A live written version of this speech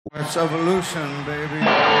It's evolution, baby.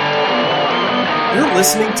 You're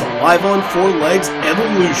listening to Live on Four Legs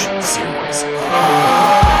Evolution series.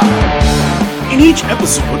 In each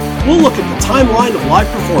episode, we'll look at the timeline of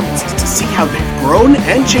live performances to see how they've grown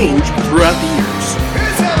and changed throughout the years.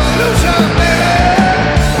 It's evolution,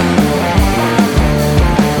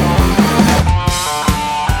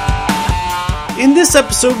 baby. In this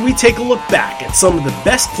episode, we take a look back at some of the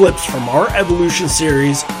best clips from our Evolution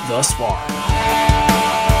series thus far.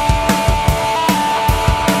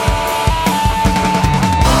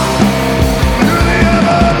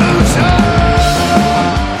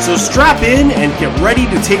 So strap in and get ready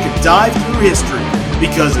to take a dive through history,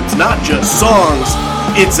 because it's not just songs,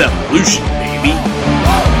 it's evolution, baby.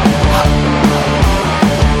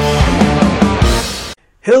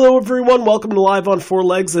 Hello everyone, welcome to Live on Four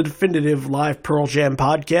Legs, the definitive live Pearl Jam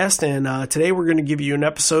podcast, and today we're going to give you an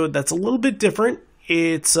episode that's a little bit different.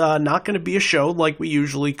 It's not going to be a show like we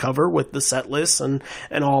usually cover with the set lists and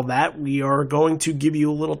all that. We are going to give you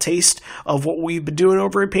a little taste of what we've been doing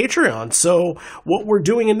over at Patreon. So what we're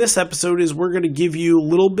doing in this episode is we're going to give you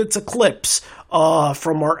little bits of clips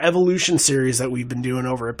from our Evolution series that we've been doing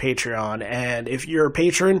over at Patreon. And if you're a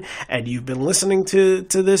patron and you've been listening to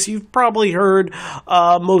this, you've probably heard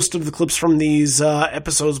most of the clips from these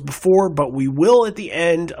episodes before, but we will at the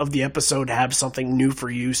end of the episode have something new for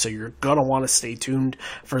you, so you're going to want to stay tuned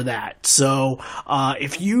for that. So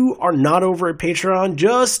if you are not over at Patreon,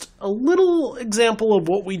 just a little example of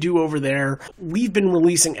what we do over there. We've been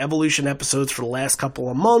releasing Evolution episodes for the last couple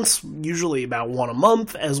of months, usually about one a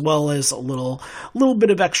month, as well as a little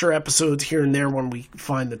bit of extra episodes here and there when we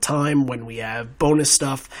find the time, when we have bonus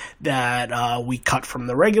stuff that we cut from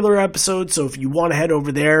the regular episodes. So if you want to head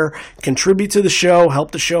over there, contribute to the show,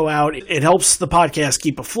 help the show out, it helps the podcast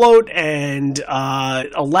keep afloat and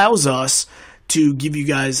allows us to give you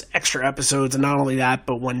guys extra episodes. And not only that,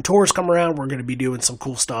 but when tours come around, we're going to be doing some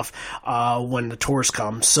cool stuff when the tours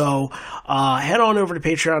come. So head on over to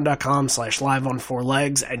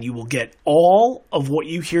patreon.com/liveonfourlegs and you will get all of what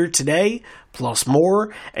you hear today plus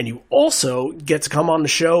more, and you also get to come on the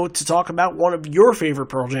show to talk about one of your favorite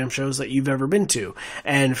Pearl Jam shows that you've ever been to.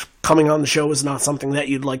 And if coming on the show is not something that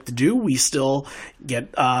you'd like to do, we still get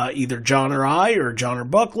either John or I, or John or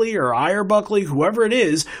Buckley, or I or Buckley, whoever it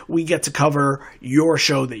is, we get to cover your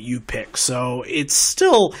show that you pick. So it's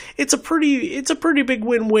a pretty big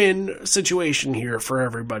win-win situation here for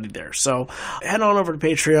everybody there. So head on over to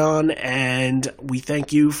Patreon, and we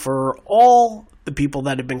thank you for all the people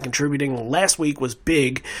that have been contributing. Last week was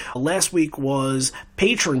big. Last week was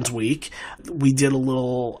Patrons Week. We did a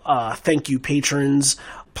little thank you patrons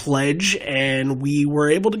pledge, and we were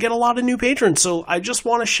able to get a lot of new patrons. So I just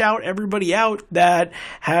want to shout everybody out that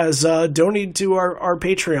has donated to our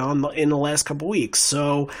Patreon in the last couple weeks.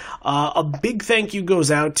 So a big thank you goes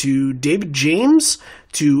out to David James,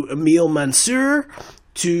 to Emil Mansour,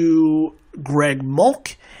 to Greg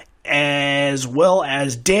Mulk, as well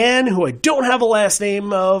as Dan, who I don't have a last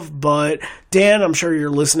name of, but Dan, I'm sure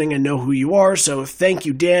you're listening and know who you are, so thank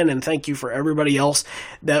you, Dan, and thank you for everybody else.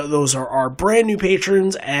 Those are our brand new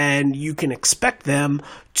patrons, and you can expect them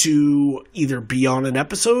to either be on an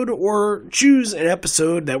episode or choose an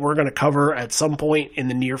episode that we're going to cover at some point in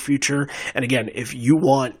the near future. And again, if you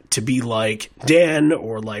want to be like Dan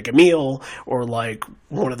or like Emil or like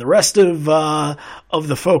one of the rest of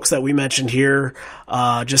the folks that we mentioned here,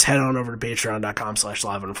 just head on over to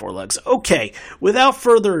patreon.com/liveonfourlegs. Okay, without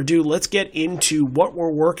further ado, let's get into what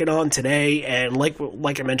we're working on today. And like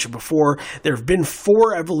I mentioned before, there have been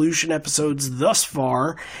 4 Evolution episodes thus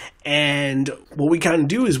far. And what we kind of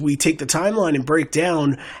do is we take the timeline and break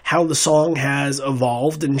down how the song has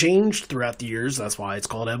evolved and changed throughout the years. That's why it's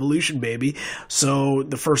called Evolution, baby. So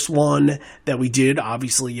the first one that we did,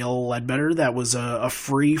 obviously Yellow Ledbetter, that was a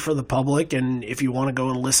free for the public. And if you want to go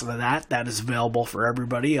and listen to that is available for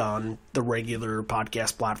everybody on the regular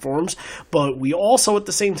podcast platforms. But we also at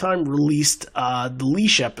the same time released the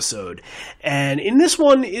Leash episode. And in this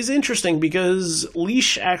one is interesting because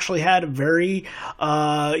Leash actually had a very,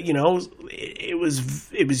 it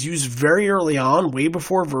was used very early on, way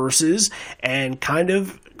before Versus, and kind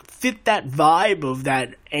of fit that vibe of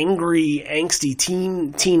that angry, angsty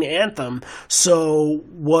teen anthem. So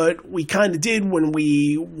what we kind of did when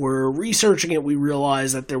we were researching it, we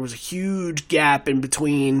realized that there was a huge gap in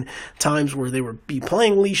between times where they would be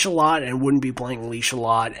playing Leash a lot and wouldn't be playing Leash a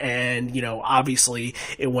lot. And, obviously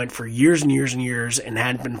it went for years and years and years and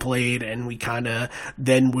hadn't been played. And we kind of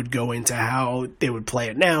then would go into how they would play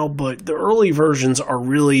it now. But the early versions are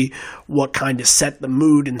really what kind of set the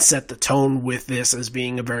mood and set the tone with this as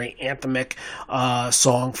being a very anthemic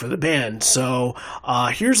song song for the band. So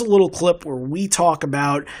here's a little clip where we talk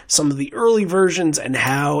about some of the early versions and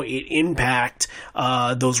how it impact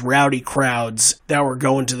those rowdy crowds that were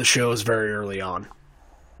going to the shows very early on.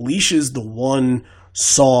 Leash is the one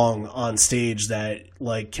song on stage that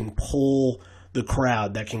like can pull the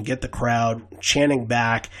crowd, that can get the crowd chanting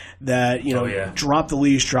back, that, you know, drop the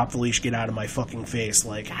leash, get out of my fucking face.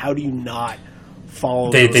 Like, how do you not follow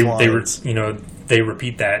those lines? They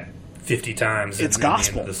repeat that 50 times. It's in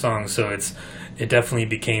gospel. The end of the song, so it definitely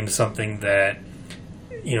became something that,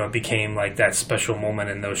 you know, it became like that special moment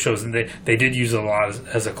in those shows, and they did use it a lot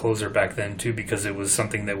as a closer back then too, because it was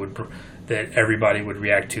something that everybody would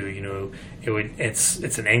react to. You know,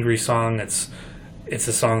 it's an angry song. It's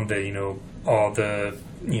a song that, you know, all the,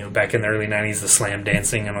 you know, back in the early 90s, the slam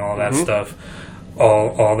dancing and all that stuff,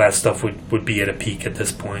 all that stuff would be at a peak at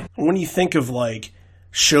this point. When you think of like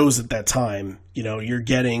shows at that time, you know, you're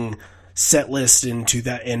getting set lists in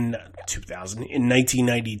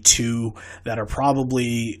 1992 that are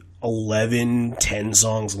probably 10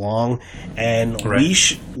 songs long, and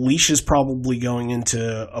right. Leash is probably going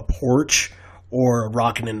into a Porch or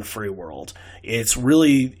Rockin' in the Free World. It's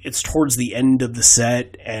towards the end of the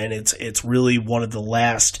set, and it's really one of the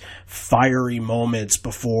last fiery moments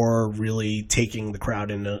before really taking the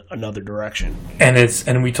crowd in another direction.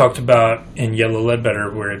 And we talked about in Yellow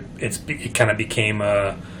Ledbetter where it kind of became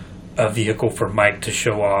a vehicle for Mike to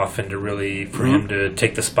show off and to really for him to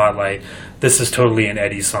take the spotlight. This is totally an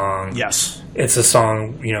Eddie song. Yes, it's a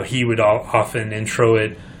song, you know, he would often intro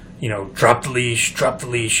it, you know, drop the leash,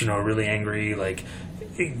 you know, really angry, like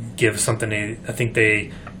give something. I think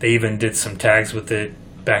they even did some tags with it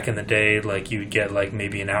back in the day, like you would get like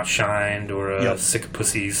maybe an Outshined or a Sick of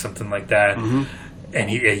Pussies, something like that. And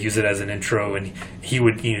he use it as an intro, and he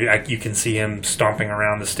would, you can see him stomping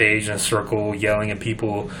around the stage in a circle, yelling at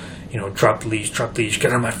people, you know, drop the leash,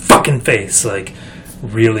 get out of my fucking face, like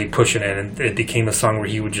really pushing it. And it became a song where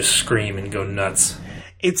he would just scream and go nuts.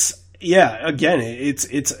 It's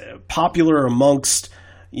popular amongst,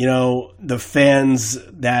 you know, the fans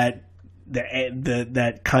that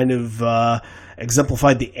kind of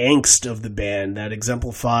exemplified the angst of the band, that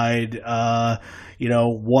exemplified, you know,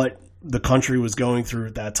 what the country was going through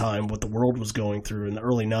at that time, what the world was going through in the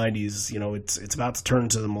early 90s. You know, it's about to turn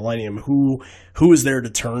to the millennium. Who is there to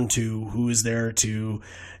turn to? Who is there to,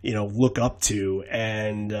 you know, look up to?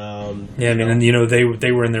 And and you know, they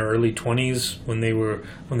were in their early 20s when they were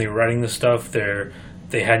writing this stuff.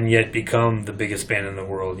 They hadn't yet become the biggest band in the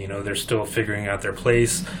world. You know, they're still figuring out their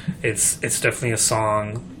place. It's definitely a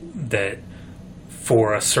song that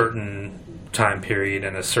for a certain time period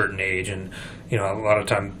and a certain age, and you know, a lot of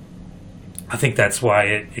time, I think that's why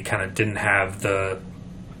it kind of didn't have the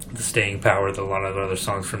staying power that a lot of other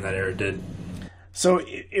songs from that era did. So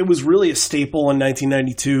it was really a staple in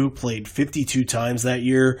 1992, played 52 times that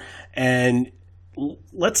year, and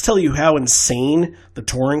let's tell you how insane the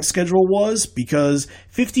touring schedule was, because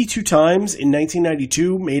 52 times in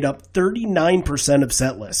 1992 made up 39% of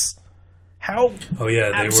set lists. How? Oh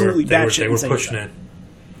yeah, they were pushing it.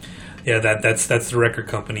 Yeah, that's the record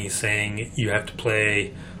company saying you have to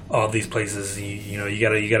play all these places. You know, you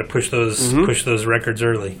gotta push those records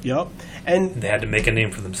early. Yep, and they had to make a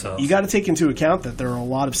name for themselves. You got to take into account that there are a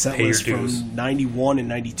lot of set lists from 91 and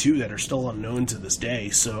 92 that are still unknown to this day.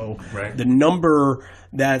 So the number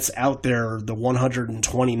that's out there, the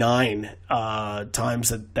 129 times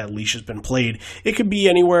that Leash has been played, it could be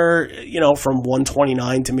anywhere, you know, from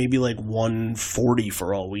 129 to maybe like 140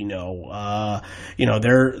 for all we know. You know,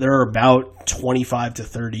 there are about 25 to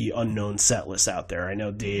 30 unknown set lists out there. I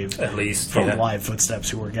know Dave, at least from Live Footsteps,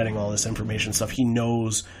 who are getting all this information stuff, he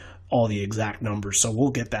knows all the exact numbers, so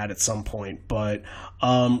we'll get that at some point. But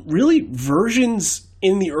really, versions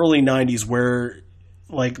in the early 90s where,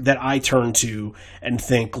 like, that I turn to and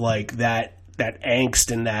think like that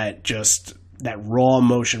angst and that raw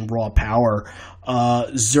emotion, raw power,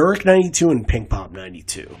 Zurich 92 and Pink Pop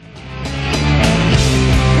 92. With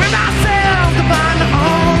myself to find a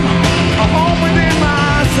home within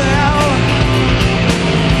myself.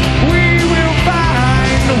 We will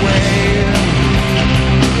find a way.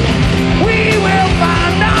 We will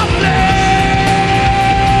find our place.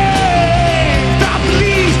 Drop the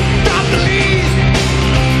leash, drop the leash.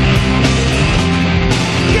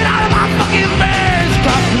 Get out of my fucking face.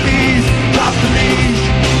 Drop the leash, drop the leash.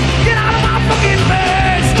 Get out of my fucking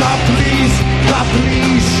face. Drop the leash, drop the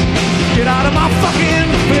leash. Get out of my fucking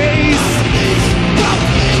face. Drop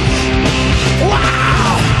the leash.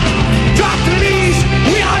 Wow.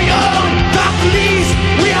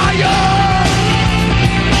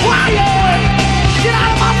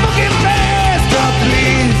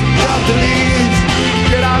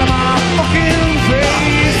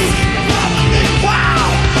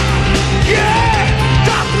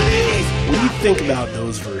 think about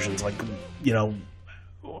those versions, like, you know,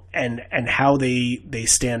 and how they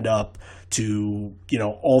stand up to, you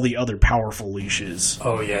know, all the other powerful leashes?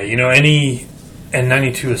 Oh yeah, you know, and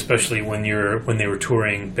 92 especially when they were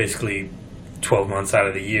touring basically 12 months out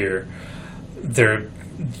of the year,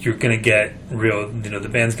 you're going to get real, you know, the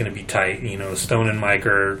band's going to be tight. You know, Stone and Mike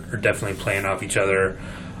are definitely playing off each other.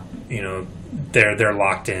 You know, they're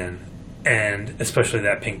locked in. And especially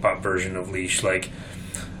that Pink Pop version of Leash, like,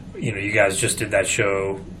 you know, you guys just did that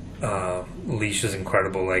show. Leash is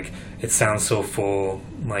incredible. Like, it sounds so full.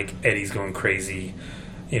 Like, Eddie's going crazy.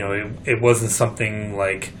 You know, it wasn't something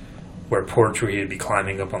like where Poetry he'd be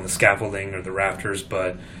climbing up on the scaffolding or the rafters,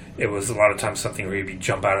 but it was a lot of times something where he'd be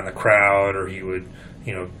jump out in the crowd, or he would,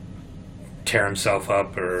 you know, tear himself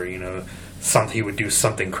up, or, you know, he would do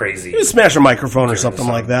something crazy. You smash a microphone or something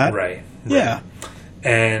like that. Right. Yeah.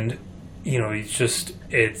 And, you know,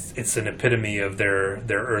 it's an epitome of their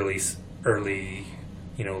early,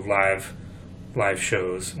 you know, live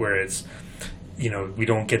shows, where it's, you know, we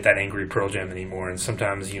don't get that angry Pearl Jam anymore, and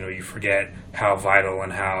sometimes, you know, you forget how vital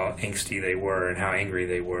and how angsty they were and how angry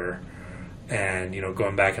they were. And, you know,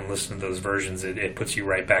 going back and listening to those versions, it puts you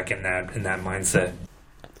right back in that mindset.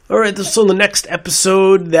 All right, so the next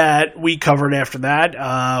episode that we covered after that,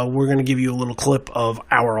 we're going to give you a little clip of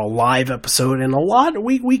our live episode, and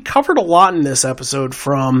we covered a lot in this episode,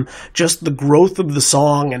 from just the growth of the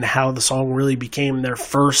song and how the song really became their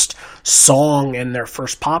first song and their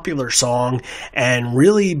first popular song, and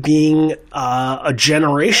really being a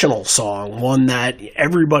generational song, one that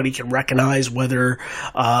everybody can recognize, whether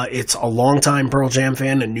it's a longtime Pearl Jam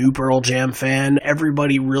fan, a new Pearl Jam fan,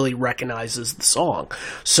 everybody really recognizes the song.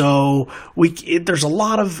 So there's a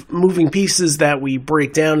lot of moving pieces that we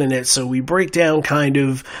break down in it. So we break down kind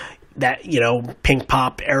of that, you know, Pink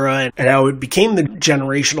Pop era and how it became the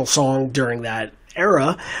generational song during that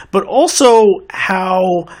era, but also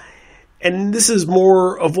how, and this is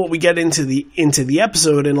more of what we get into the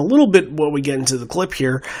episode and a little bit what we get into the clip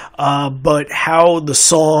here, but how the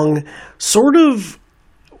song sort of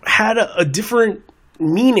had a different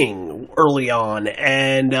meaning early on,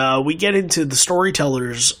 and we get into the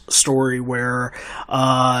storyteller's story where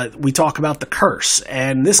we talk about the curse.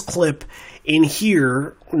 And this clip in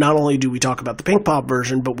here, not only do we talk about the Pink Pop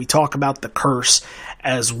version, but we talk about the curse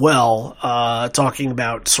as well, talking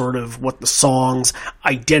about sort of what the song's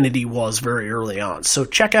identity was very early on. So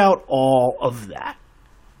check out all of that.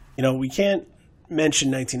 You know, we can't mention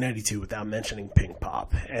 1992 without mentioning Pink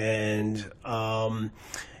Pop, and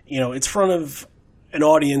you know, it's front of an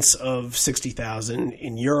audience of 60,000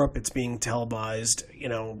 in Europe. It's being televised, you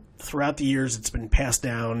know, throughout the years. It's been passed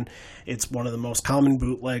down. It's one of the most common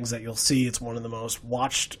bootlegs that you'll see. It's one of the most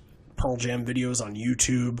watched Pearl Jam videos on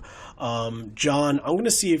YouTube. John, I'm going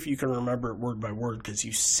to see if you can remember it word by word, because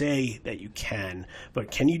you say that you can,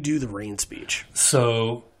 but can you do the Rain speech?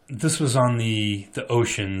 So this was on the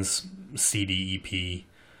Oceans CD EP,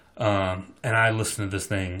 and I listened to this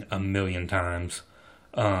thing a million times.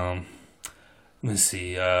 Let's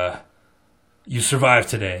see. You survived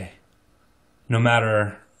today. No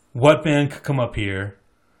matter what band could come up here,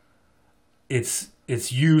 it's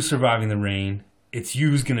you surviving the rain. It's you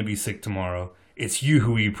who's going to be sick tomorrow. It's you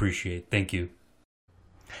who we appreciate. Thank you.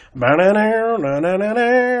 Oh, I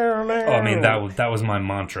mean, that was my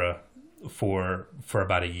mantra for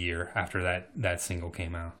about a year after that single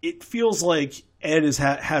came out. It feels like Ed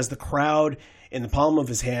has the crowd in the palm of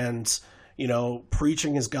his hands, you know,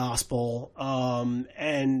 preaching his gospel,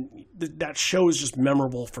 and that show is just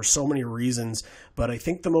memorable for so many reasons. But I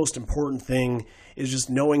think the most important thing is just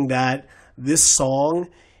knowing that this song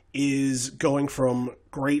is going from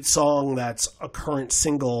great song that's a current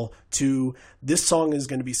single to this song is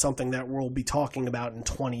going to be something that we'll be talking about in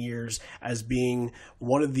 20 years as being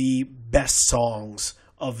one of the best songs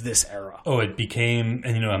of this era. Oh, it became,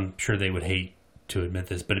 and you know, I'm sure they would hate to admit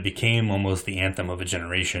this, but it became almost the anthem of a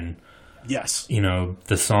generation. Yes. You know,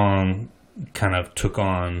 the song kind of took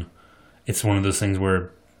on, it's one of those things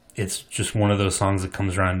where it's just one of those songs that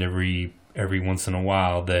comes around every once in a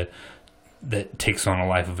while that takes on a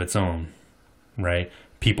life of its own, right?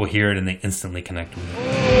 People hear it and they instantly connect with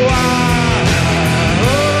it.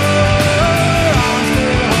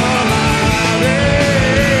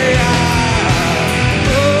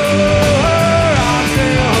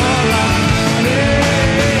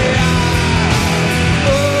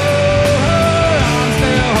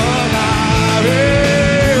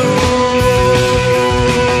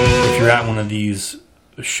 One of these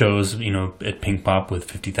shows, you know, at Pink Pop with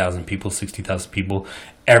 50,000 people, 60,000 people,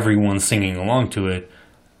 everyone singing along to it,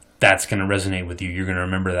 that's going to resonate with you. You're going to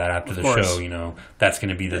remember that after the show, you know. That's going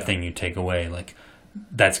to be the thing you take away. Like,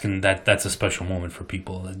 that's a special moment for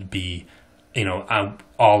people. It'd be,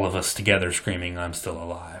 all of us together screaming, "I'm still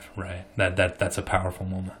alive!" Right? That's a powerful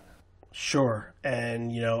moment. Sure,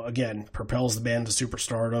 and again, propels the band to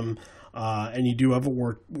superstardom. And you do have a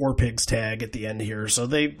War Pigs tag at the end here, so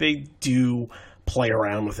they do play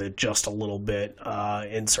around with it just a little bit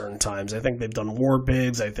in certain times. I think they've done War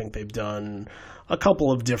Pigs. I think they've done a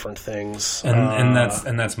couple of different things,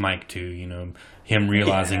 and that's Mike too. Him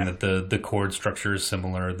realizing that the chord structure is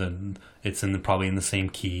similar, then it's probably in the same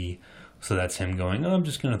key. So that's him going, I'm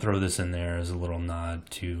just going to throw this in there as a little nod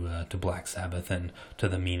to Black Sabbath and to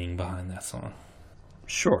the meaning behind that song.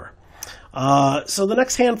 Sure. So the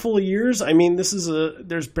next handful of years, I mean,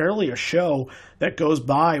 there's barely a show that goes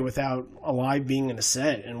by without Alive being in a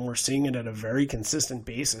set, and we're seeing it at a very consistent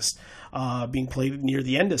basis, being played near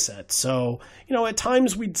the end of sets. So, at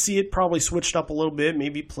times we'd see it probably switched up a little bit,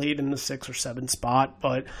 maybe played in the 6 or 7 spot,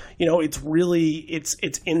 but, it's really, it's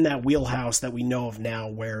in that wheelhouse that we know of now,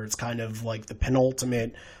 where it's kind of like the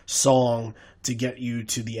penultimate song to get you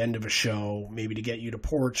to the end of a show, maybe to get you to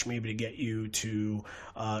Porch, maybe to get you to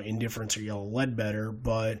Indifference or Yellow Ledbetter.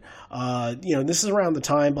 But, this is around the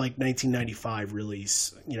time, like 1995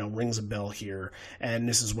 release, rings a bell here. And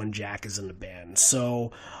this is when Jack is in the band.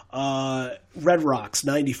 So Red Rocks,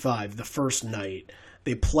 95, the first night,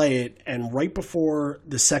 they play it. And right before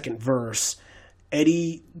the second verse,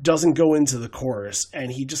 Eddie doesn't go into the chorus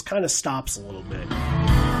and he just kind of stops a little bit.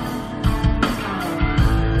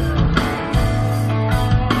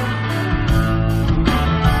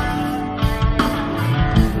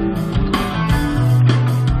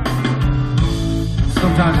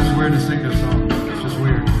 Sometimes it's weird to sing this song. It's just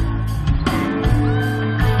weird.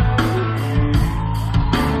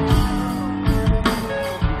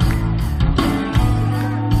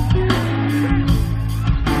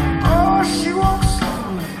 Oh, she walks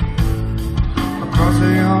slowly across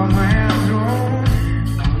a young man's room.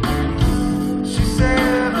 She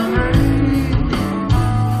said, I'm ready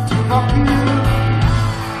to fuck you.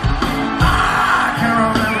 I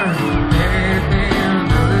can't remember anything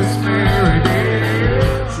to this very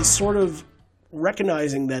day. He's sort of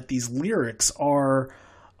recognizing that these lyrics are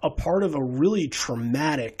a part of a really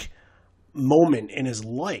traumatic moment in his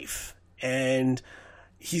life. And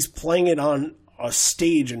he's playing it on a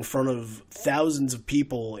stage in front of thousands of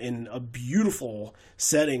people in a beautiful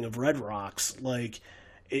setting of Red Rocks. Like,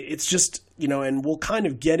 it's just, and we'll kind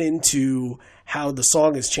of get into how the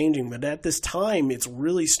song is changing, but at this time, it's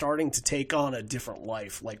really starting to take on a different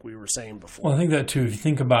life, like we were saying before. Well, I think that too, if you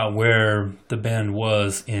think about where the band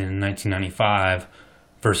was in 1995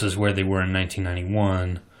 versus where they were in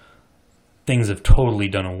 1991, things have totally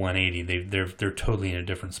done a 180. They're totally in a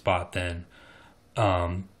different spot then.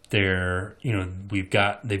 They've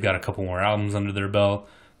got a couple more albums under their belt.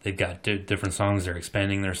 They've got different songs. They're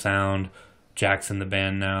expanding their sound. Jack's in the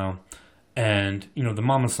band now. And, the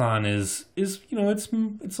Mama San is it's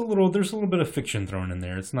a little, there's a little bit of fiction thrown in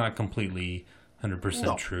there. It's not completely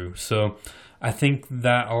 100% true. So I think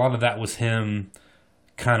that a lot of that was him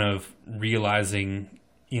kind of realizing,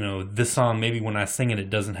 this song, maybe when I sing it, it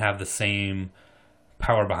doesn't have the same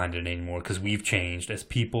power behind it anymore because we've changed as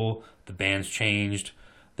people. The band's changed.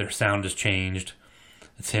 Their sound has changed.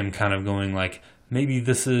 It's him kind of going like, maybe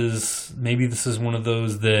this is one of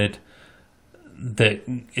those that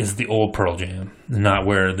is the old Pearl Jam, not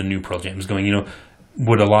where the new Pearl Jam is going.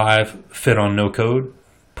 Would Alive fit on No Code?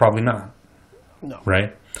 Probably not. No.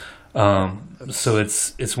 Right? So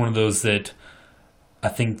it's one of those that I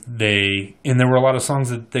think and there were a lot of songs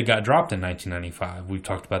that they got dropped in 1995. We've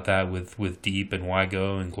talked about that with Deep and Why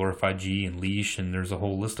Go and Glorified G and Leash, and there's a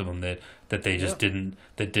whole list of them that they just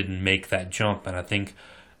didn't make that jump. And I think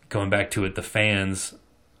going back to it, the fans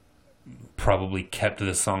probably kept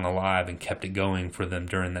this song alive and kept it going for them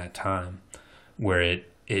during that time where it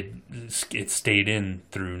stayed in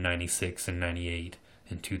through 96 and 98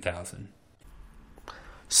 and 2000.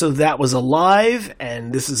 So that was Alive,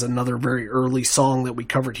 and this is another very early song that we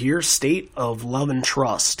covered here, State of Love and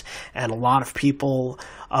Trust. And a lot of people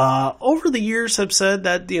over the years have said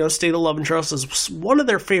that, State of Love and Trust is one of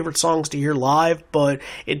their favorite songs to hear live, but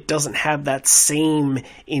it doesn't have that same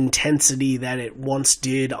intensity that it once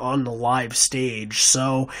did on the live stage.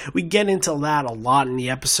 So we get into that a lot in the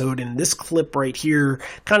episode, and this clip right here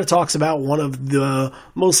kind of talks about one of the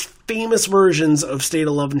most famous versions of State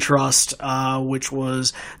of Love and Trust, which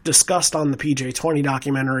was discussed on the PJ20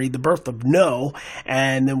 documentary, The Birth of No,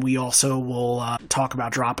 and then we also will talk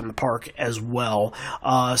about Drop in the Park as well.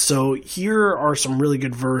 So here are some really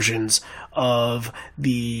good versions of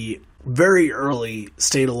the very early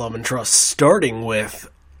State of Love and Trust, starting with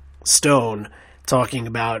Stone talking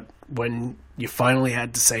about when you finally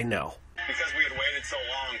had to say no. Because we had waited so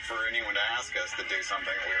long for anyone to ask us to do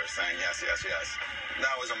something, we were saying yes, yes, yes.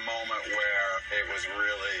 That was a moment where it was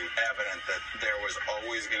really evident that there was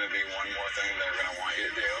always going to be one more thing they were going to want you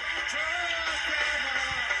to do.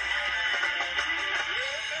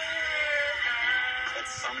 At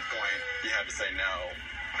some point, you had to say no.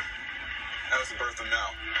 That was the birth of no.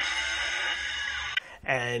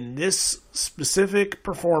 And this specific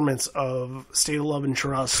performance of State of Love and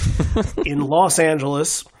Trust in Los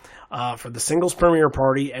Angeles for the singles premiere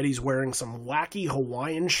party, Eddie's wearing some wacky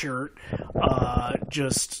Hawaiian shirt.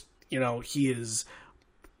 He is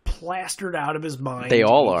plastered out of his mind. They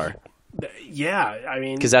all are. Yeah, I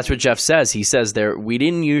mean... Because that's what Jeff says. He says we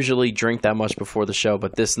didn't usually drink that much before the show,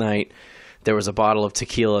 but this night there was a bottle of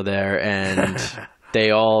tequila there, and they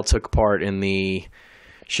all took part in the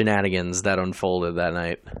shenanigans that unfolded that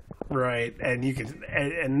night. Right, and you can,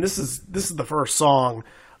 and this is the first song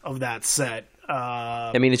of that set.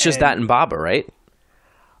 I mean, it's just that and Baba, right?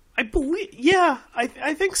 I believe, yeah,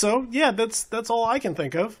 I think so. Yeah, that's all I can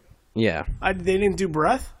think of. Yeah, they didn't do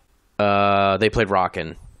Breath. They played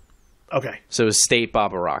Rockin'. Okay, so it was State,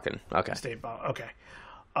 Baba, Rockin'. Okay, State, Baba. Okay,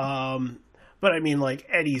 but I mean, like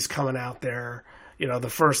Eddie's coming out there. You know, the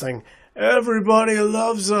first thing. Everybody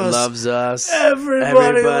loves us. Loves us.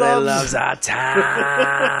 Everybody loves our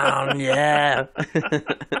town. Yeah.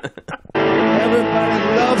 Everybody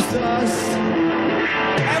loves us.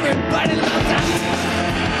 Everybody loves us.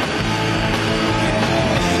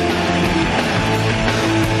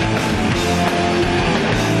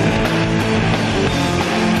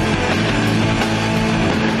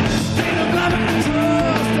 State of love and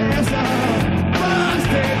trust is a must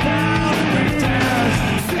stay down and pretend.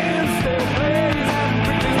 Since the ways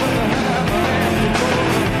and really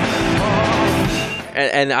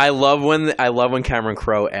And I love when Cameron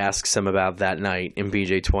Crowe asks him about that night in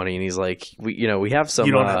BJ20, and he's like, we have some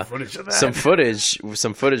you don't have footage of that. some footage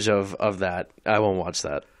of that. I won't watch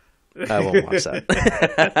that.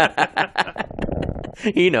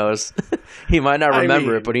 He knows. He might not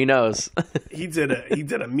remember it, but he knows. he did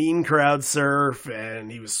a mean crowd surf,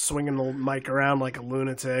 and he was swinging the mic around like a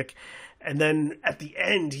lunatic. And then at the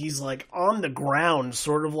end, he's like on the ground,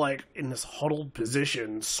 sort of like in this huddled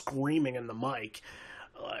position, screaming in the mic.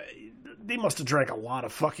 They must have drank a lot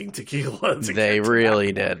of fucking tequila. They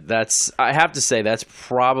really did. I have to say, that's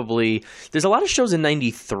probably... There's a lot of shows in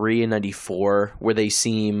 93 and 94 where they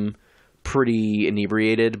seem pretty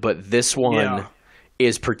inebriated, but this one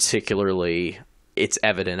is particularly... It's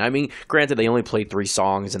evident. I mean, granted, they only played 3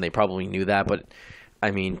 songs, and they probably knew that, but... I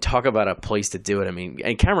mean, talk about a place to do it. I mean,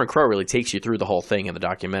 and Cameron Crowe really takes you through the whole thing in the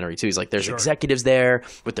documentary, too. He's like, there's executives there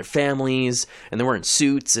with their families, and they're wearing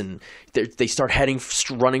suits, and they start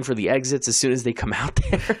running for the exits as soon as they come out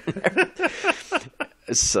there.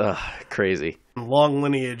 It's crazy. Long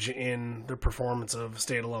lineage in the performance of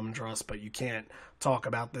State of Love and Trust, but you can't talk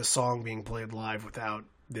about this song being played live without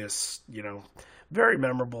this, very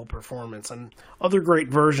memorable performance. And other great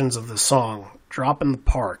versions of the song, Drop in the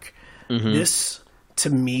Park. Mm-hmm. This... to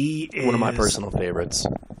me, is one of my personal favorites.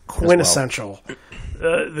 Quintessential.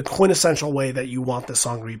 The quintessential way that you want this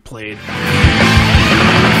song to be played.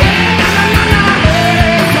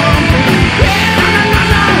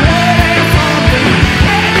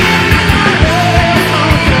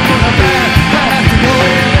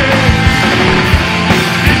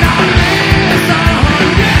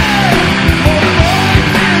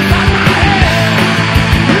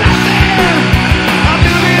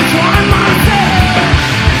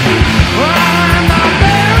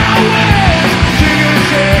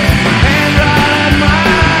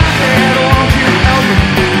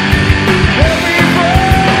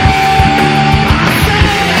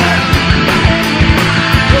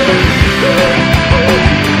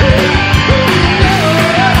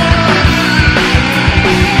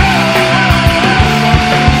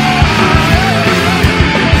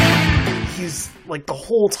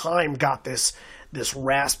 Whole time got this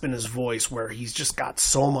rasp in his voice where he's just got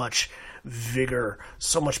so much vigor,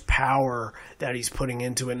 so much power that he's putting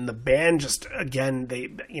into it, and the band just again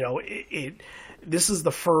this is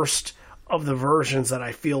the first of the versions that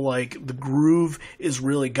I feel like the groove is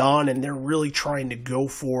really gone, and they're really trying to go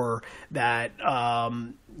for that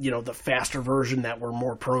the faster version that we're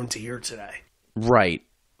more prone to hear today. Right,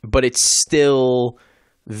 but it's still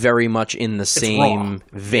very much in the same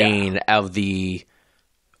vein of the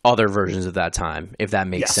other versions of that time, if that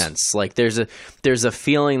makes sense. Like there's a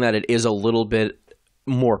feeling that it is a little bit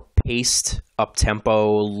more paced, up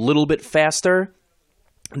tempo, a little bit faster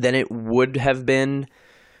than it would have been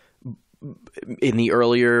in the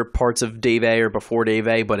earlier parts of Dave A or before Dave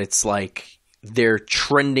A, but it's like they're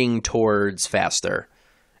trending towards faster,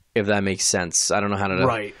 if that makes sense. I don't know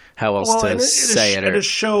how else to say it.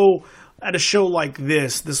 At a show like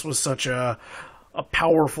this was such a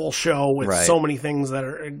powerful show with so many things that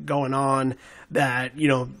are going on that, you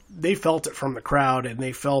know, they felt it from the crowd, and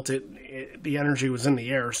they felt it the energy was in the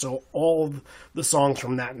air. So all of the songs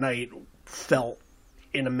from that night felt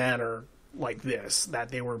in a manner like this, that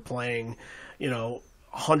they were playing, you know,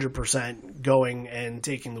 100% going and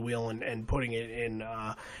taking the wheel and putting it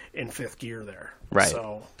in fifth gear there. Right.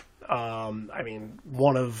 So, I mean,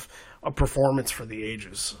 a performance for the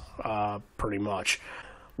ages, pretty much.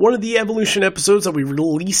 One of the Evolution episodes that we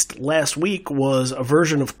released last week was a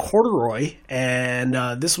version of Corduroy, and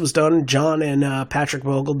this was done. John and Patrick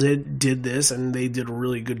Vogel did this, and they did a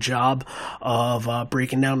really good job of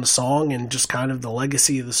breaking down the song and just kind of the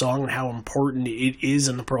legacy of the song and how important it is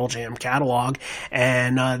in the Pearl Jam catalog.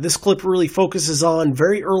 And this clip really focuses on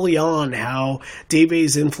very early on how Dave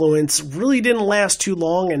A's influence really didn't last too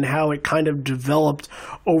long, and how it kind of developed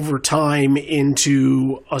over time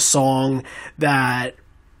into a song that,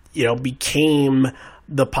 you know, became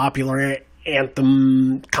the popular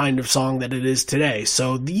anthem kind of song that it is today.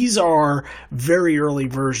 So these are very early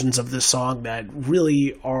versions of this song that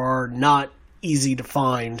really are not easy to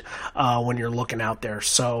find when you're looking out there.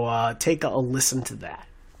 So take a listen to that.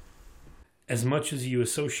 As much as you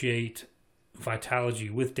associate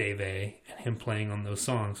Vitalogy with Dave A and him playing on those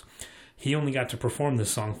songs, he only got to perform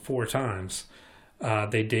this song 4 times.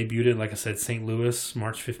 They debuted it, like I said, St. Louis,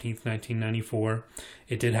 March 15th, 1994.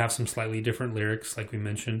 It did have some slightly different lyrics, like we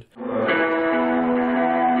mentioned.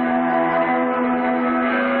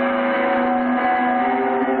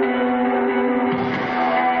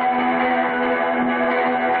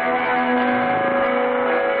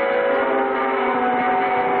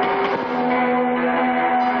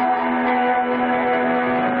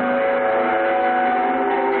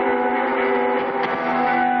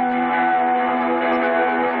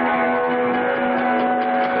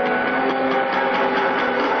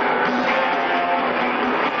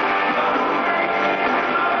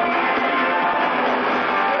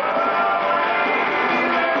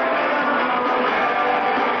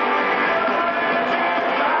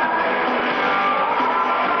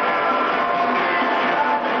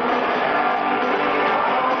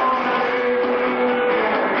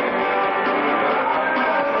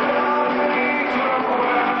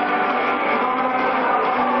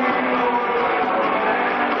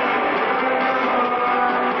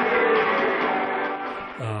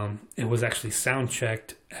 Was actually sound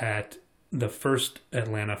checked at the first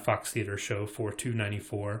Atlanta Fox Theater show for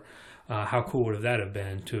 294. How cool would that have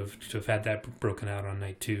been to have had that broken out on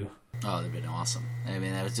night 2? Oh, that'd been awesome. I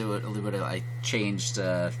mean, that was a little bit of, I changed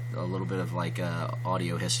a little bit of like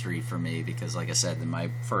audio history for me, because like I said,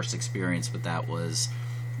 my first experience with that was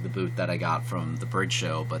the boot that I got from the Bridge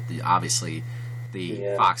show, but obviously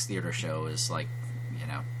the Fox Theater show is like, you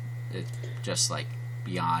know, it's just like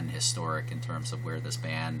beyond historic in terms of where this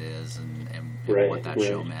band is and what that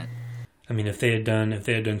show meant. I mean, if they had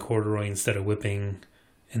done Corduroy instead of Whipping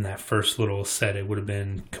in that first little set, it would have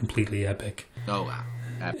been completely epic. Oh wow!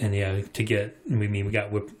 And yeah, we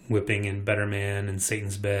got Whipping and Better Man and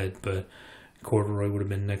Satan's Bed, but Corduroy would have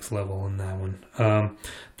been next level in that one.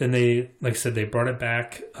 Then they, like I said, they brought it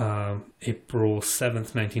back April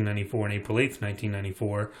 7th, 1994 and April 8th,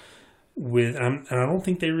 1994. And I don't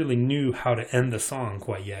think they really knew how to end the song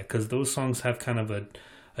quite yet, because those songs have kind of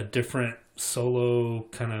a different solo,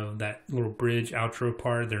 kind of that little bridge outro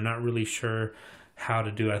part. They're not really sure how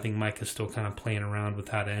to do it. I think Mike is still kind of playing around with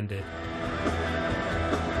how to end it.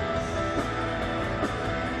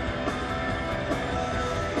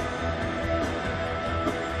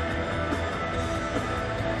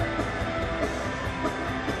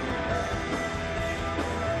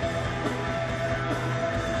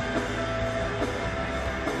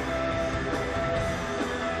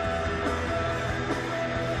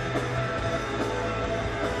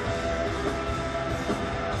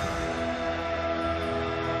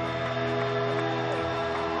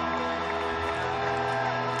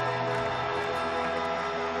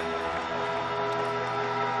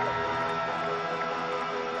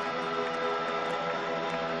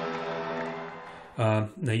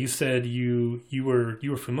 Now you said you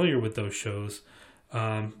were familiar with those shows.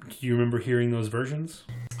 Do you remember hearing those versions?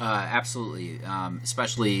 Absolutely,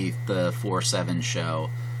 especially the 4/7 show.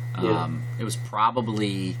 It was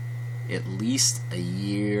probably at least a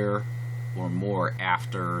year or more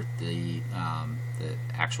after the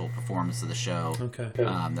actual performance of the show. Okay.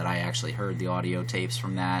 That I actually heard the audio tapes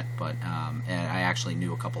from that, but and I actually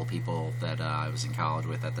knew a couple of people that I was in college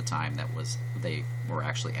with at the time they were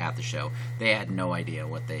actually at the show. They had no idea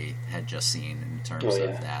what they had just seen in terms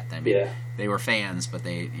of that. I mean, they were fans, but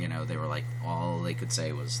they were like, all they could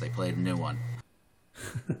say was they played a new one.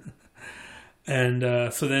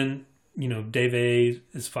 And so then, Dave A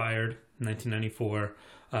is fired in 1994.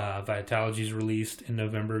 Vitalogy is released in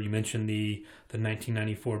November. You mentioned the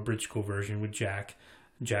 1994 Bridge School version with Jack.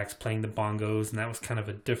 Jack's playing the bongos, and that was kind of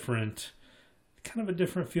a different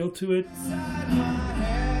feel to it.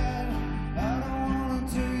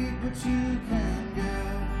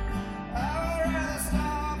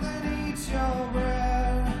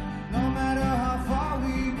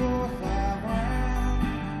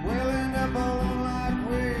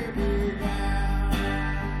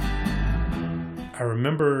 I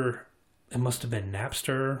remember it must have been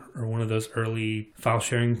Napster or one of those early file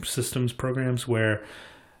sharing systems programs where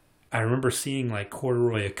I remember seeing like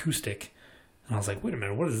corduroy acoustic, and I was like, wait a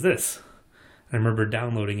minute, what is this? And I remember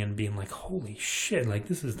downloading it and being like, holy shit, like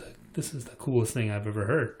this is the coolest thing I've ever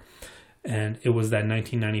heard. And it was that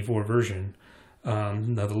 1994 version.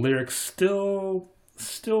 Now the lyrics still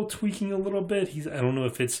tweaking a little bit. I don't know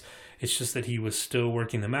if it's just that he was still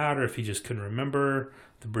working them out or if he just couldn't remember.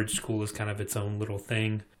 The Bridge School is kind of its own little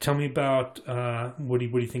thing. Tell me about what do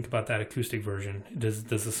you think about that acoustic version? Does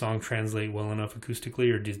the song translate well enough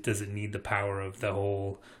acoustically, or does it need the power of the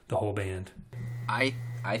whole band? I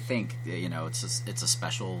think it's a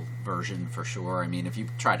special version for sure. I mean, if you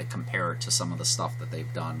try to compare it to some of the stuff that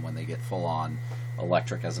they've done when they get full on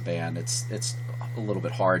electric as a band, it's a little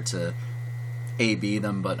bit hard to A/B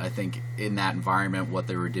them. But I think in that environment, what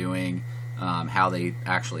they were doing, how they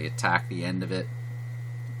actually attack the end of it,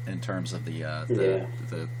 in terms of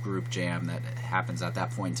the group jam that happens at that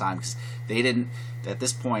point in time, because they didn't, at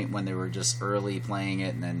this point when they were just early playing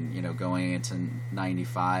it and then going into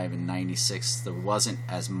 95 and 96, there wasn't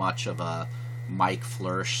as much of a Mike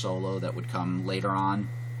Flourish solo that would come later on.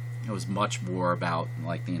 It was much more about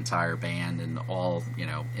like the entire band and all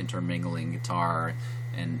intermingling guitar,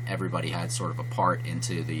 and everybody had sort of a part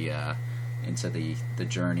into the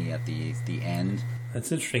journey at the end.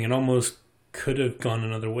 That's interesting. It almost could have gone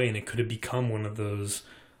another way, and it could have become one of those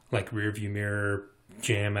like rearview mirror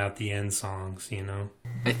jam out the end songs.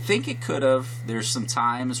 I think it could have. There's some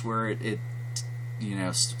times where it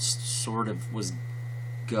sort of was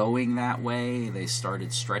going that way. They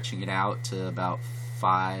started stretching it out to about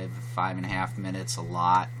 5.5 minutes a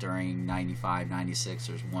lot during 95, 96.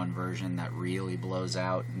 There's one version that really blows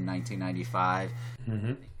out in 1995.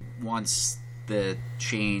 Mm-hmm. Once the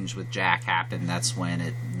change with Jack happened, that's when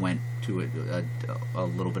it went to a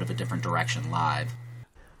little bit of a different direction live.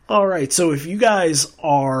 All right, so if you guys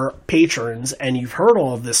are patrons and you've heard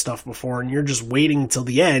all of this stuff before and you're just waiting till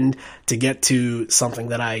the end to get to something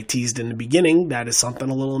that I teased in the beginning, that is something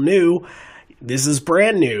a little new. This is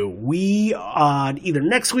brand new. We, either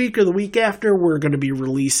next week or the week after, we're going to be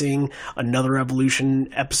releasing another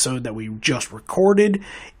Evolution episode that we just recorded.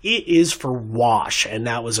 It is for Wash, and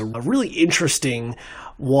that was a really interesting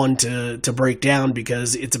one to break down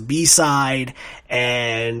because it's a B-side,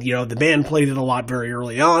 and, the band played it a lot very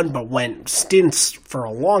early on, but went stints for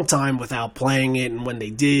a long time without playing it, and when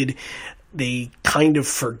they did, they kind of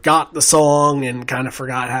forgot the song and kind of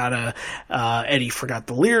forgot how to, Eddie forgot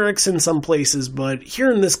the lyrics in some places, but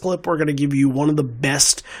here in this clip, we're going to give you one of the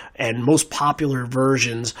best and most popular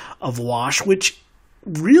versions of Wash, which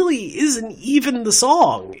really isn't even the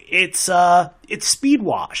song. It's Speed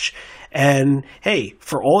Wash. And hey,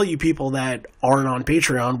 for all you people that aren't on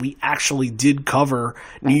Patreon, we actually did cover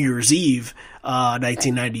New Year's Eve,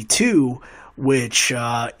 1992, which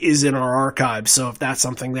is in our archive. So if that's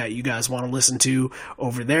something that you guys want to listen to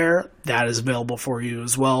over there, that is available for you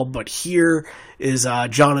as well. But here is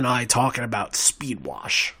John and I talking about Speed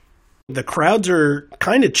Wash. The crowds are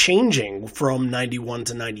kind of changing from 91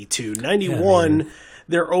 to 92. 91,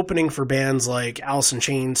 they're opening for bands like Alice in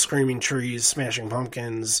Chains, Screaming Trees, Smashing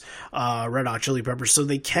Pumpkins, Red Hot Chili Peppers. So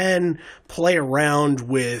they can play around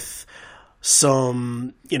with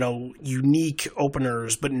some, unique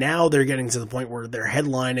openers, but now they're getting to the point where they're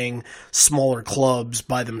headlining smaller clubs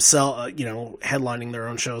by themselves, headlining their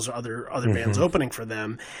own shows or other bands opening for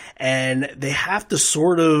them. And they have to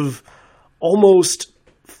sort of almost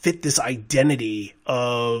fit this identity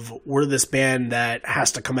of we're this band that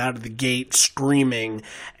has to come out of the gate screaming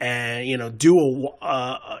and, you know, do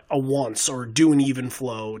a once or do an even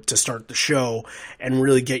flow to start the show and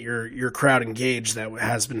really get your crowd engaged that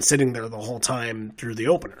has been sitting there the whole time through the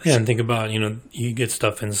openers. Yeah, and think about, you know, you get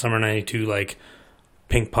stuff in Summer 92 like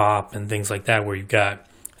Pink Pop and things like that where you've got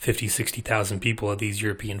 50, 60,000 people at these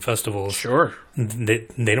European festivals. Sure. They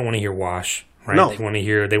don't want to hear Wash, right? No. They want to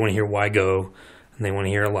hear Why Go, and they want to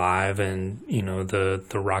hear Live and, you know, the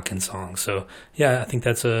rockin' songs. So, yeah, I think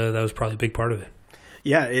that was probably a big part of it.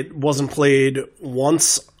 Yeah, it wasn't played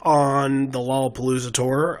once on the Lollapalooza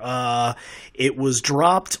tour. It was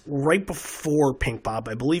dropped right before Pink Pop.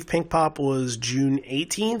 I believe Pink Pop was June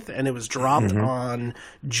 18th, and it was dropped on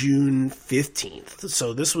June 15th.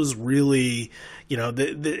 So this was really, you know,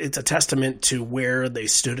 it's a testament to where they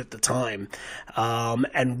stood at the time.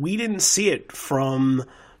 And we didn't see it from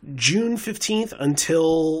June 15th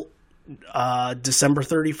until December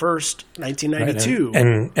 31st, 1992.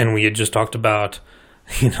 Right. And we had just talked about,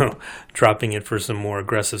 you know, dropping it for some more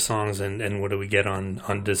aggressive songs, and what do we get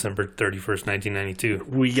on December 31st, 1992?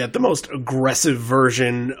 We get the most aggressive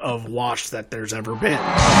version of Wash that there's ever been.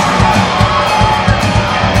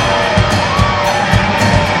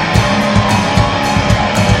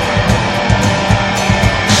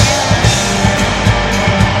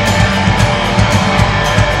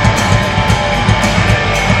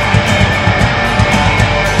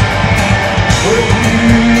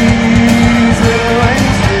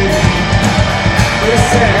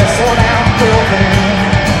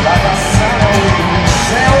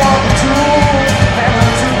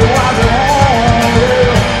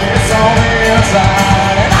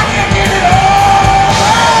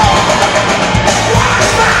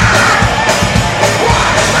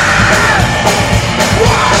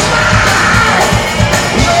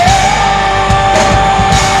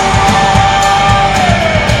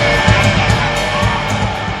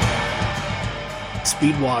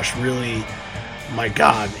 Speedwash really, my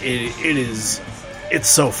God, it's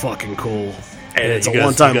so fucking cool. And it's a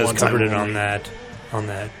one-time covered it only. on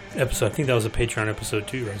that episode. I think that was a Patreon episode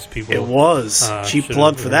too, right? So people, it was. Cheap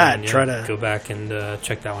plug for that. Yeah, Try to go back and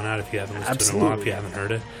check that one out if you haven't listened to it in a while, if you haven't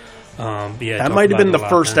heard it. But yeah, that might have been the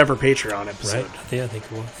first ever Patreon episode. Right? Yeah, I think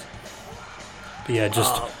it was. But yeah,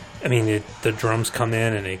 just I mean, the drums come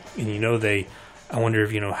in and you know I wonder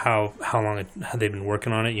if, you know, how long have they been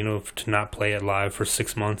working on it, you know, to not play it live for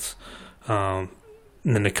 6 months, and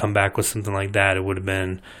then to come back with something like that, it would have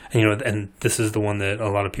been, and, you know, and this is the one that a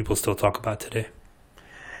lot of people still talk about today.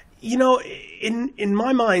 You know, in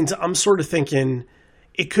my mind, I'm sort of thinking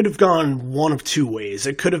it could have gone one of two ways.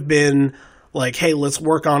 It could have been like, hey, let's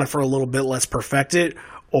work on it for a little bit, let's perfect it,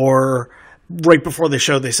 or right before the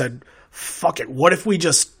show they said, fuck it, what if we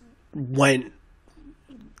just went,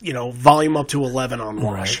 you know, volume up to 11 on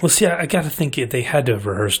Wash. Right. Well, see, I got to think they had to have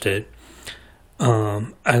rehearsed it. I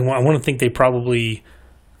want to think they probably.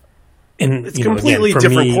 It's completely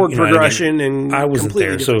different chord progression and I wasn't completely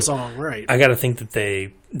there, different so song, right? I got to think that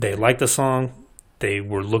they liked the song. They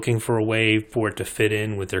were looking for a way for it to fit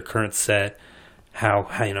in with their current set. How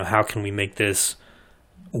can we make this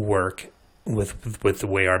work with the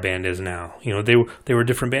way our band is now? You know, they were a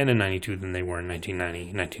different band in 92 than they were in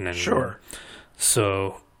 1990, 1991. Sure.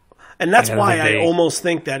 So. And that's why I almost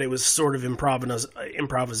think that it was sort of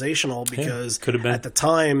improvisational, because could have been. At the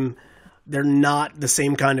time they're not the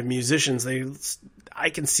same kind of musicians. I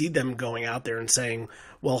can see them going out there and saying,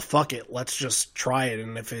 well, fuck it, let's just try it,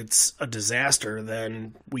 and if it's a disaster,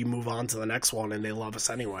 then we move on to the next one, and they love us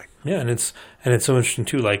anyway. Yeah, and it's so interesting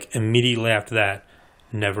too. Like immediately after that,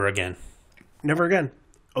 never again. Never again.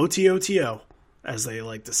 OTOTO, as they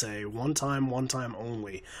like to say, one time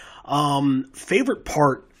only. Favorite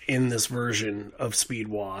part in this version of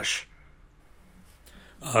Speedwash?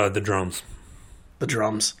 The drums. The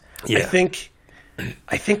drums. Yeah.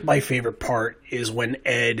 I think my favorite part is when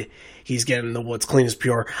he's getting the what's clean is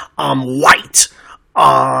pure. I'm white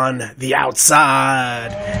on the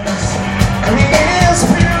outside. It's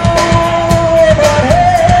pure, but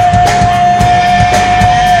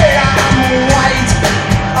hey, I'm white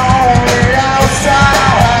on the outside.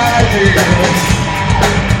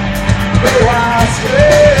 But I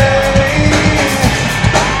say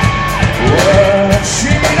what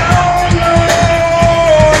she don't know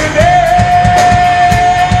today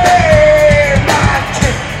might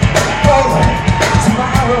get over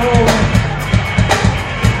tomorrow.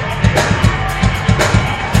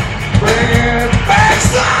 Bring it back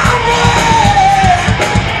somewhere.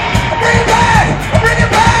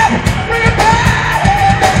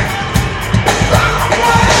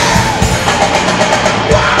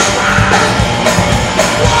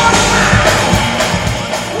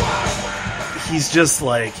 he's just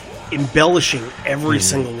like embellishing every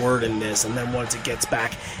single word in this, and then once it gets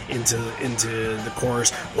back into the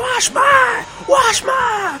chorus, wash my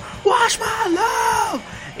love.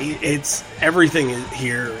 It's everything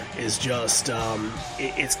here is just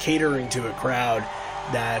it's catering to a crowd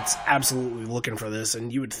that's absolutely looking for this.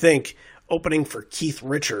 And you would think opening for Keith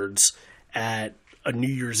Richards at a New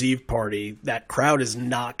Year's Eve party, that crowd is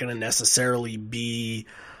not going to necessarily be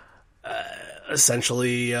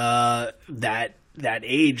essentially that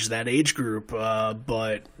age group,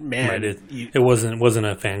 but man, right, it wasn't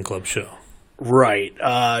a fan club show, right?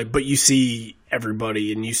 But you see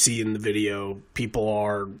everybody, and you see in the video, people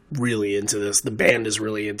are really into this. The band is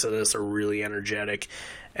really into this. They're really energetic,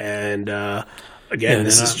 and again,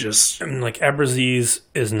 this is just like Abraziz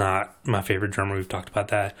is not my favorite drummer. We've talked about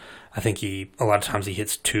that. I think a lot of times he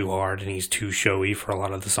hits too hard and he's too showy for a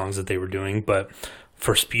lot of the songs that they were doing. But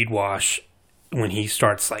for Speedwash, when he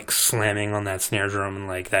starts like slamming on that snare drum and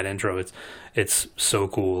like that intro, it's so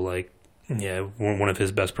cool. Like, yeah, one of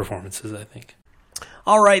his best performances, I think.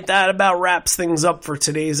 All right, that about wraps things up for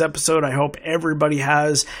today's episode. I hope everybody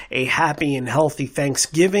has a happy and healthy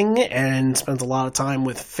Thanksgiving and spent a lot of time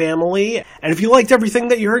with family. And if you liked everything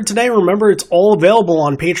that you heard today, remember it's all available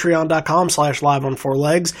on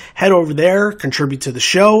patreon.com/liveonfourlegs. Head over there, contribute to the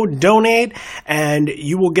show, donate, and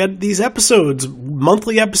you will get these episodes,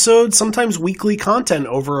 monthly episodes, sometimes weekly content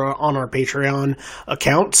over on our Patreon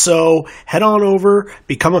account. So head on over,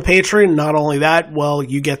 become a patron. Not only that, well,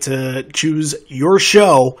 you get to choose your show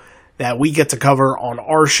that we get to cover on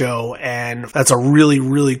our show, and that's a really,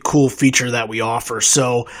 really cool feature that we offer.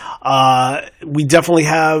 So we definitely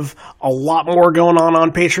have a lot more going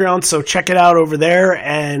on Patreon, so check it out over there.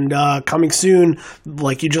 And coming soon,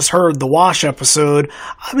 like you just heard, the Wash episode,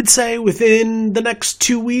 I would say within the next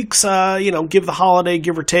 2 weeks, give the holiday,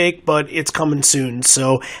 give or take, but it's coming soon.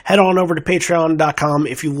 So head on over to patreon.com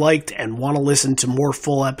if you liked and want to listen to more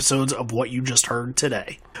full episodes of what you just heard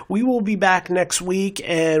today. We will be back next week,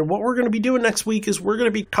 and what we're going to be doing next week is we're going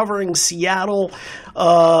to be covering Seattle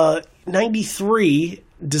 93,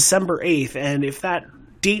 December 8th, and if that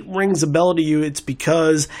date rings a bell to you, it's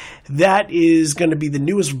because that is going to be the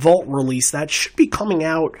newest Vault release. That should be coming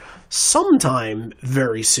out sometime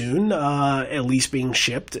very soon, at least being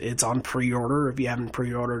shipped. It's on pre-order if you haven't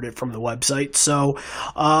pre-ordered it from the website. So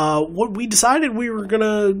what we decided we were going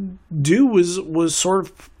to do was sort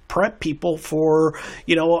of prep people for,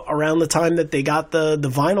 around the time that they got the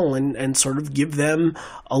vinyl and sort of give them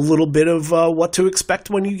a little bit of what to expect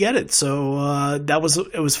when you get it. So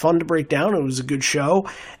it was fun to break down. It was a good show,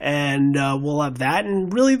 and we'll have that.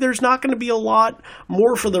 And really, there's not going to be a lot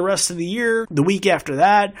more for the rest of the year. The week after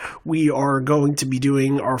that, we are going to be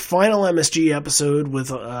doing our final MSG episode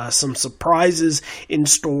with some surprises in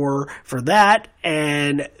store for that.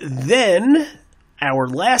 And then our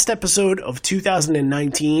last episode of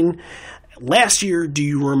 2019. Last year, do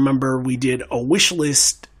you remember we did a wish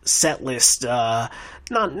list, set list, not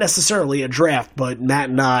necessarily a draft, but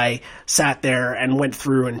Matt and I sat there and went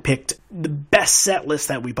through and picked the best set list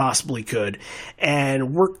that we possibly could.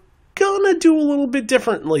 And we're going to do a little bit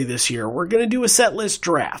differently this year. We're going to do a set list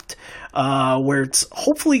draft, where it's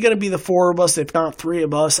hopefully going to be the four of us, if not three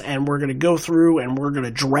of us, and we're going to go through and we're going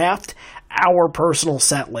to draft our personal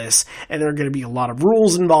set list, and there are going to be a lot of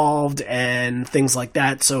rules involved and things like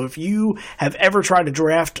that. So if you have ever tried to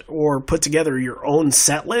draft or put together your own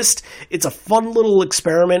set list, it's a fun little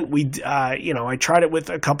experiment. I tried it with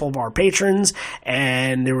a couple of our patrons,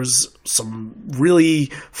 and there was some really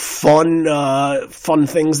fun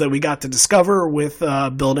things that we got to discover with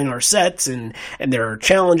building our sets, and there are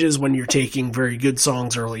challenges when you're taking very good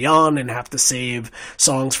songs early on and have to save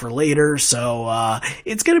songs for later. So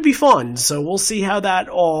it's going to be fun. So we'll see how that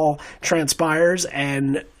all transpires.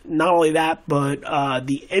 And not only that, but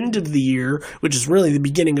the end of the year, which is really the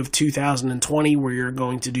beginning of 2020, where you're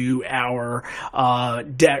going to do our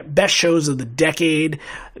best shows of the decade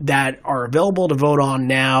that are available to vote on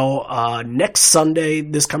now. Next Sunday,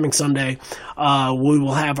 this coming Sunday, we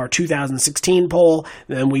will have our 2016 poll.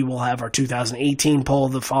 Then we will have our 2018 poll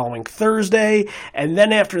the following Thursday. And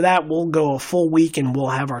then after that, we'll go a full week and we'll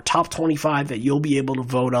have our top 25 that you'll be able to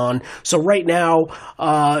vote on. So right now,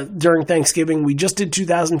 during Thanksgiving, we just did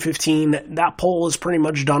 2015. That poll is pretty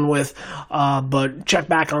much done with, but check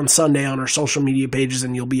back on Sunday on our social media pages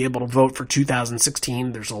and you'll be able to vote for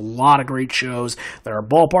 2016. There's a lot of great shows. There are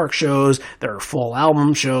ballpark shows. There are full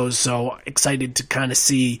album shows. So excited to kind of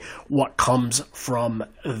see what comes from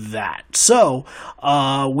that. So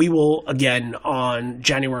we will, again, on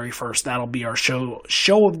January 1st, that'll be our show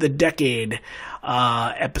of the decade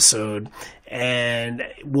episode. and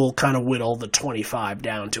we'll kind of whittle the 25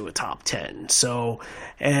 down to a top 10. So,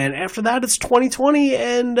 and after that, it's 2020,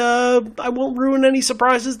 and I won't ruin any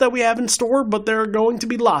surprises that we have in store, but there are going to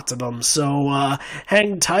be lots of them. So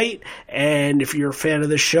hang tight, and if you're a fan of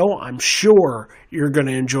this show, I'm sure you're going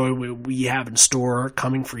to enjoy what we have in store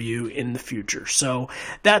coming for you in the future. So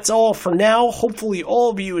that's all for now. Hopefully all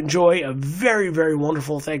of you enjoy a very, very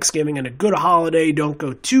wonderful Thanksgiving and a good holiday. Don't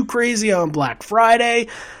go too crazy on Black Friday,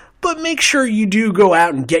 but make sure you do go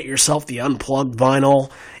out and get yourself the Unplugged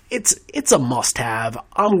vinyl. It's a must-have.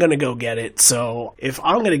 I'm going to go get it. So if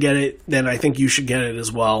I'm going to get it, then I think you should get it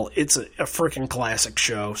as well. It's a freaking classic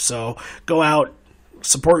show. So go out,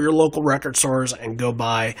 support your local record stores, and go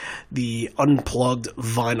buy the Unplugged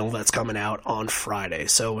vinyl that's coming out on Friday.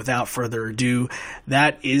 So without further ado,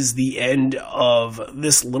 that is the end of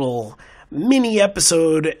this little mini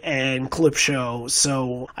episode and clip show.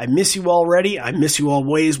 So I miss you already. I miss you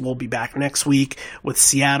always. We'll be back next week with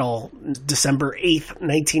Seattle, December 8th,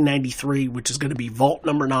 1993, which is going to be Vault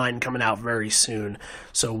number 9 coming out very soon.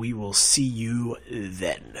 So we will see you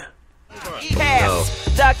then. Pass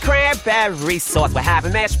the cranberry sauce. We're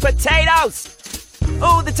having mashed potatoes.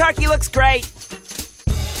 Ooh, the turkey looks great.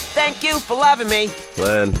 Thank you for loving me.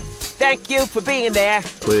 Len, Thank you for being there.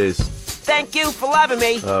 please. Thank you for loving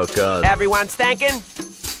me. Oh, God. Everyone's thanking.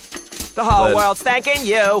 The whole Len. world's thanking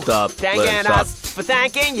you. Stop. Thanking Len, stop. us for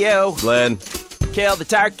thanking you. Len. Kill the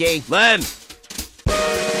turkey. Len!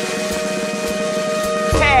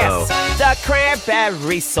 Pass the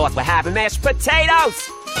cranberry sauce. We're having mashed potatoes.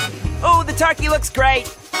 Ooh, the turkey looks great.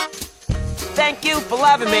 Thank you for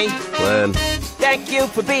loving me. Len, Thank you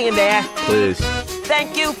for being there. please.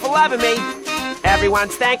 Thank you for loving me.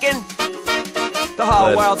 Everyone's thanking. The whole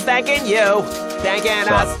Len. world's thanking you. Thanking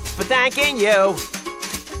Stop. us for thanking you.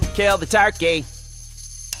 Kill the turkey.